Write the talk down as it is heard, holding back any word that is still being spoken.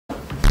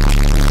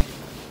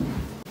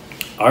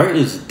Art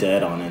is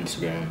dead on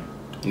Instagram.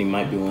 And you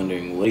might be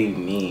wondering, what do you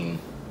mean?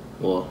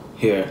 Well,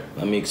 here,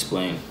 let me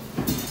explain.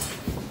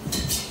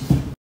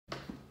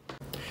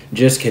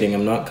 Just kidding,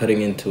 I'm not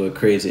cutting into a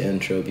crazy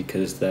intro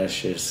because that's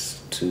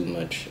just too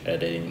much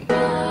editing.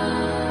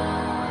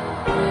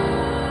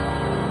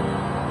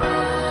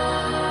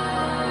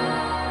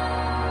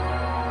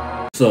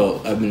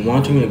 So, I've been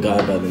watching a guy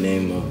by the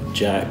name of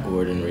Jack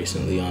Gordon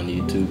recently on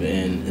YouTube,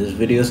 and his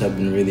videos have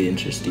been really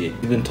interesting.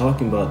 He's been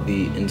talking about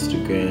the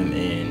Instagram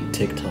and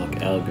TikTok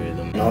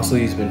algorithm. And also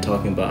he's been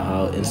talking about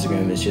how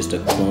Instagram is just a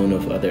clone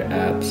of other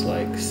apps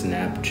like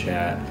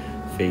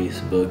Snapchat,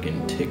 Facebook,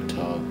 and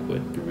TikTok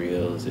with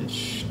Reels.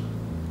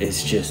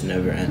 It's just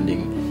never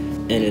ending.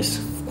 And it's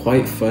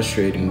quite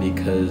frustrating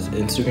because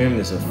Instagram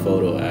is a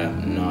photo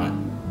app, not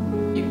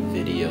a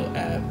video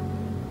app.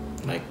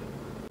 Like,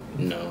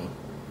 no.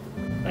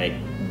 Like,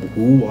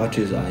 who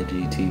watches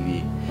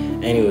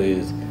IGTV?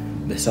 Anyways,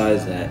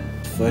 besides that,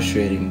 it's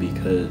frustrating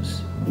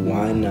because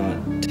why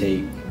not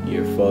take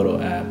your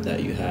photo app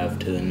that you have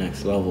to the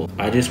next level?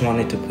 I just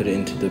wanted to put it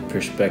into the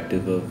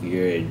perspective of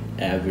your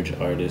average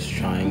artist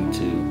trying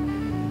to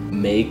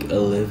make a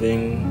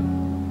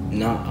living,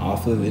 not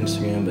off of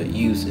Instagram, but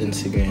use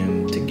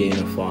Instagram to gain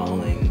a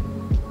following,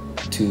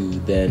 to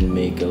then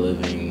make a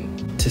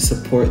living, to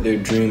support their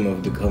dream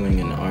of becoming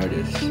an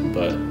artist.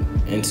 But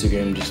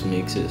Instagram just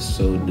makes it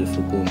so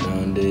difficult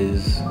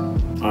nowadays.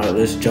 Alright,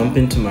 let's jump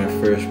into my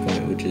first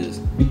point, which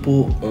is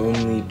people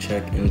only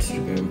check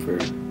Instagram for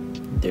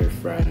their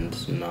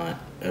friends, not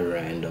a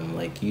random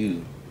like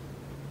you.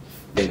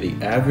 The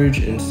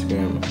average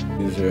Instagram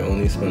user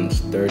only spends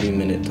 30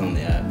 minutes on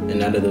the app,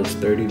 and out of those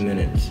 30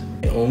 minutes,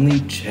 they only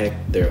check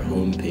their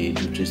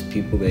homepage, which is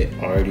people they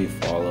already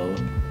follow,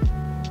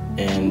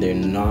 and they're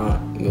not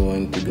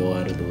going to go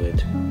out of the way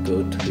to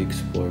go to the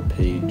explore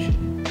page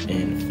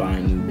and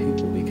find new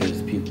people,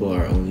 because people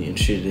are only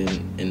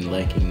interested in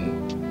liking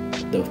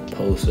the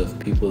posts of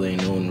people they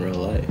know in real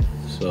life.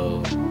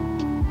 So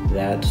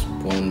that's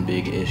one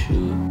big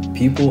issue.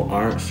 People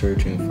aren't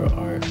searching for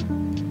art.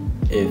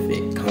 If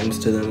it comes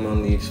to them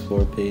on the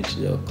explore page,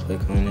 they'll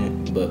click on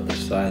it, but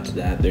besides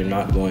that, they're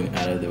not going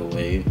out of their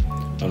way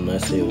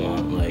unless they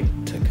want like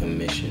to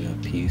commission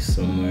a piece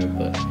somewhere.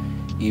 But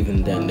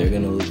even then, they're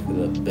gonna look for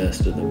the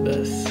best of the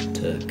best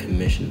to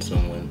commission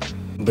someone.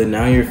 But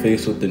now you're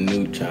faced with a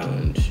new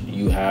challenge.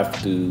 You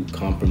have to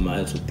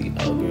compromise with the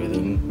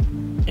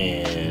algorithm,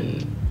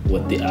 and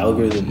what the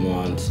algorithm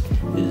wants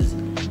is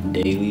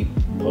daily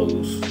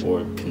posts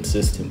or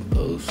consistent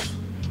posts,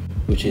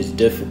 which is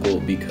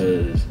difficult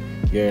because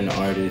you're an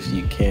artist.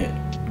 You can't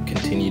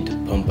continue to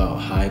pump out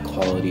high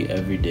quality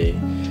every day.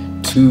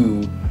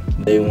 Two,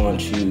 they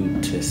want you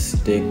to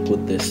stick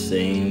with the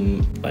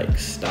same like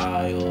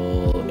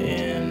style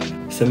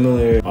and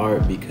similar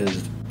art,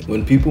 because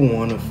when people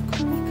want to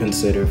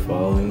consider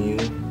following you,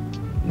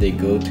 they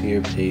go to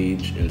your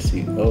page and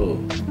see, oh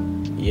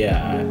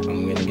yeah, I'm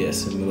gonna get a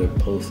similar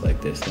post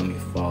like this, let me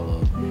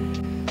follow.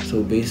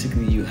 So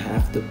basically you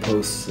have to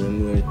post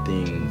similar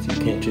things.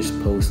 You can't just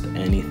post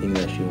anything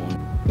that you want.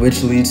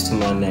 Which leads to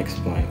my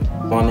next point,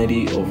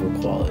 quantity over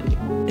quality.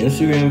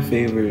 Instagram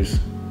favors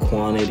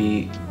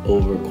quantity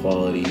over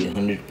quality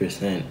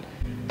 100%.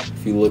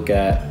 If you look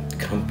at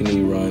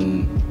company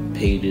run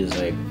pages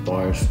like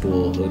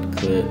Barstool, Hood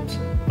Clips,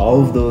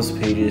 all of those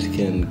pages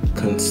can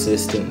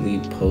consistently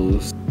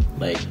post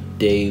like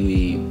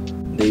daily.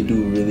 They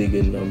do really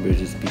good numbers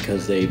just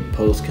because they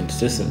post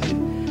consistently.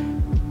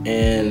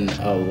 And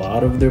a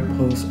lot of their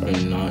posts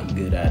are not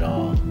good at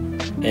all.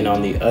 And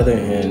on the other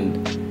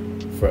hand,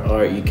 for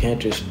art, you can't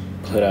just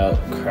put out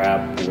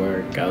crap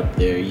work out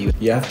there. You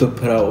have to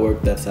put out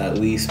work that's at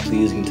least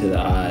pleasing to the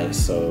eye.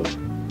 So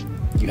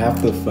you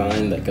have to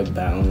find like a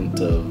balance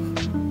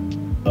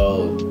of,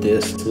 oh,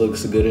 this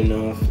looks good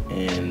enough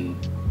and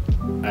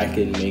I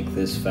can make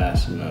this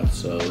fast enough,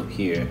 so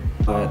here.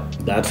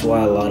 That's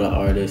why a lot of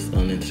artists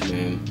on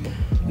Instagram,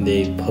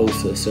 they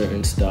post a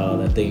certain style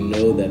that they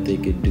know that they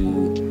could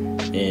do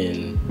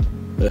in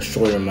a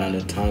short amount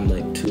of time,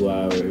 like 2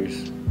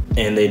 hours.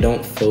 And they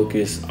don't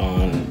focus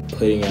on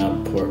putting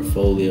out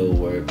portfolio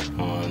work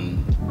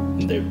on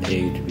their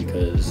page,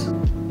 because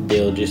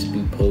they'll just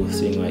be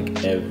posting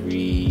like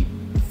every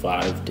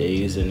 5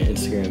 days, and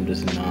Instagram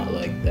does not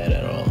like that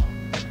at all.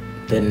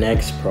 The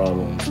next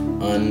problem,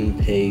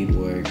 unpaid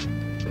work.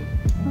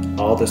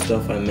 All the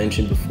stuff I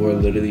mentioned before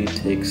literally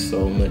takes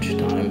so much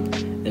time.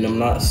 And I'm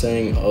not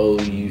saying, oh,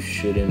 you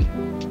shouldn't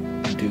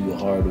do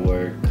hard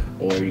work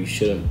or you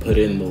shouldn't put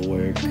in the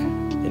work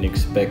and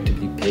expect to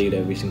be paid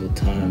every single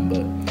time,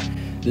 but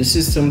this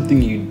is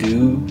something you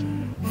do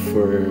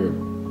for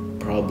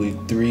probably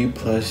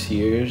 3+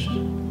 years.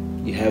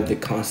 You have the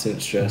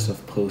constant stress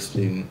of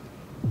posting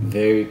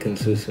very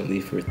consistently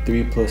for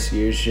 3+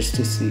 years just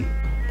to see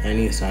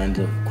any signs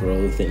of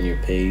growth in your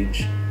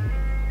page,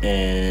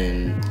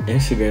 and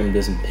Instagram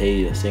doesn't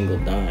pay a single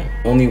dime.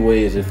 Only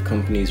way is if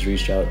companies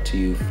reach out to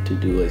you to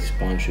do a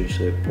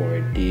sponsorship or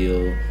a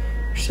deal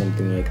or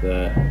something like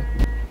that.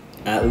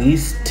 At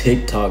least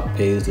TikTok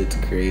pays its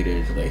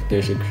creators. Like,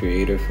 there's a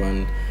creator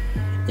fund.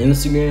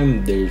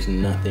 Instagram, there's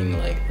nothing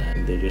like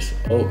that. They're just,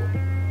 oh,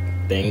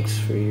 thanks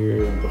for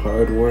your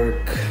hard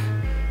work.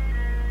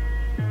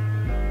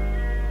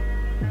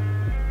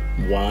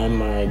 Why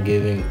am I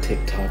giving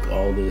TikTok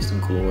all this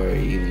glory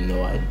even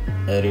though I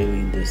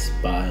utterly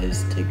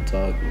despise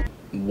TikTok?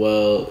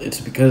 Well, it's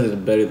because it's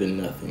better than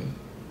nothing.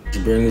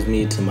 Which brings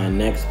me to my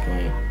next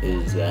point,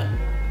 is that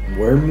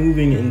we're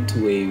moving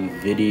into a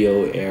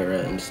video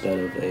era instead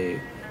of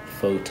a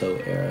photo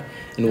era.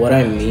 And what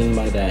I mean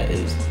by that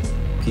is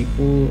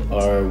people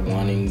are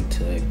wanting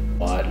to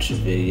watch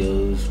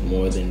videos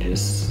more than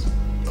just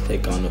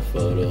click on a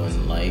photo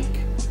and like.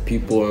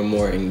 People are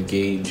more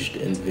engaged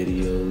in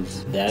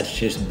videos. That's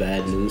just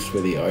bad news for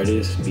the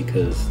artists,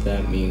 because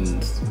that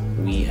means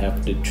we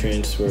have to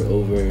transfer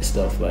over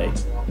stuff like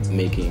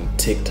making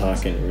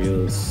TikTok and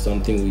Reels,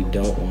 something we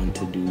don't want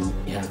to do.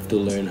 We have to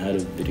learn how to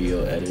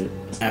video edit.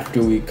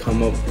 After we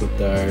come up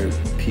with our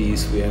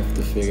piece, we have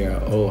to figure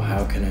out, oh,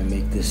 how can I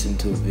make this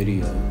into a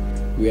video?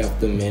 We have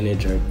to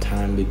manage our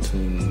time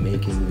between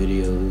making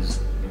videos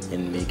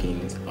and making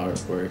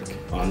artwork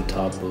on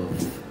top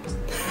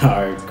of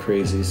our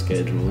crazy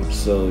schedule.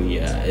 So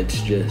yeah,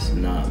 it's just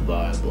not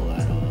viable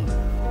at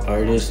all.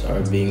 Artists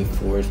are being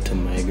forced to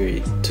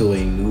migrate to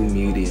a new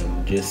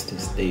medium just to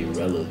stay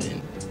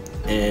relevant.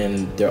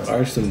 And there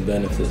are some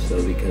benefits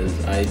though,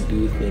 because I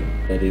do think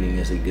editing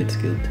is a good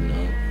skill to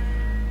know,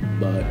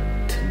 but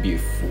to be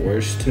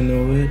forced to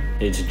know it,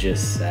 it's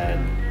just sad.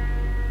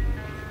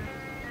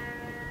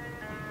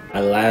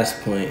 My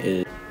last point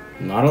is,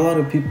 not a lot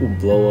of people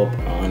blow up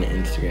on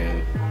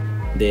Instagram.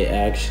 They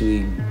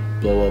actually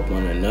blow up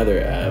on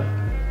another app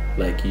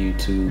like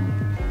YouTube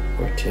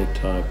or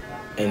TikTok,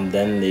 and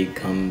then they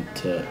come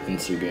to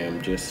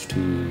Instagram just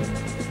to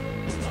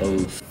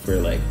post for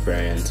like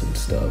brands and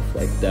stuff.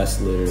 Like,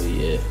 that's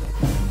literally it.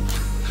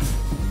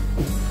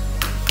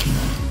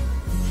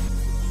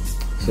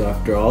 So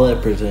after all I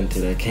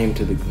presented, I came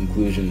to the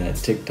conclusion that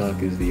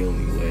TikTok is the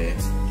only way.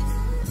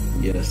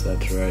 Yes,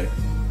 that's right.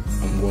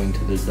 I'm going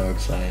to the dark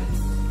side.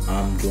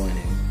 I'm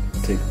joining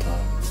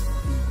TikTok.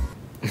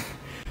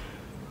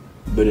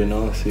 But in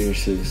all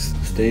seriousness,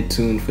 stay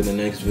tuned for the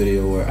next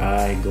video where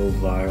I go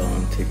viral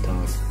on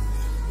TikTok.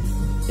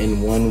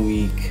 In 1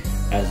 week,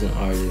 as an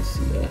artist,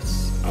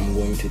 yes, I'm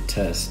going to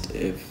test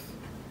if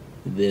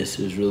this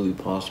is really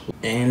possible,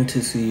 and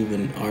to see if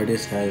an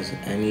artist has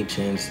any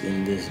chance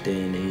in this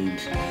day and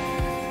age.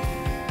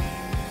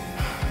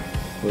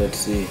 Let's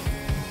see.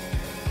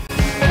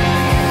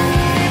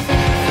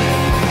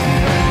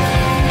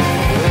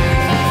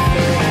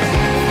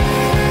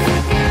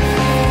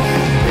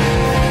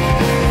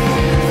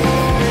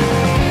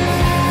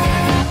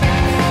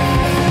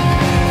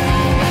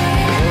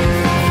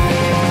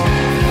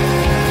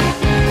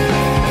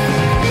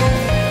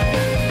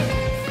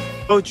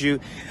 Told you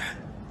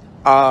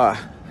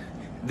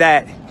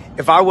that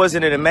if I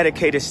wasn't in a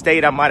medicated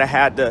state, I might have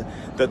had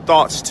the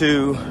thoughts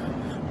to,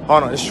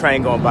 hold on, this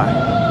train going by.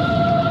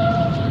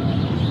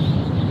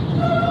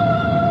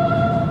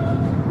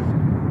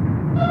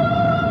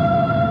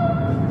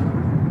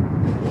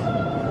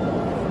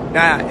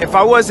 Now, if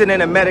I wasn't in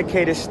a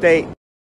medicated state,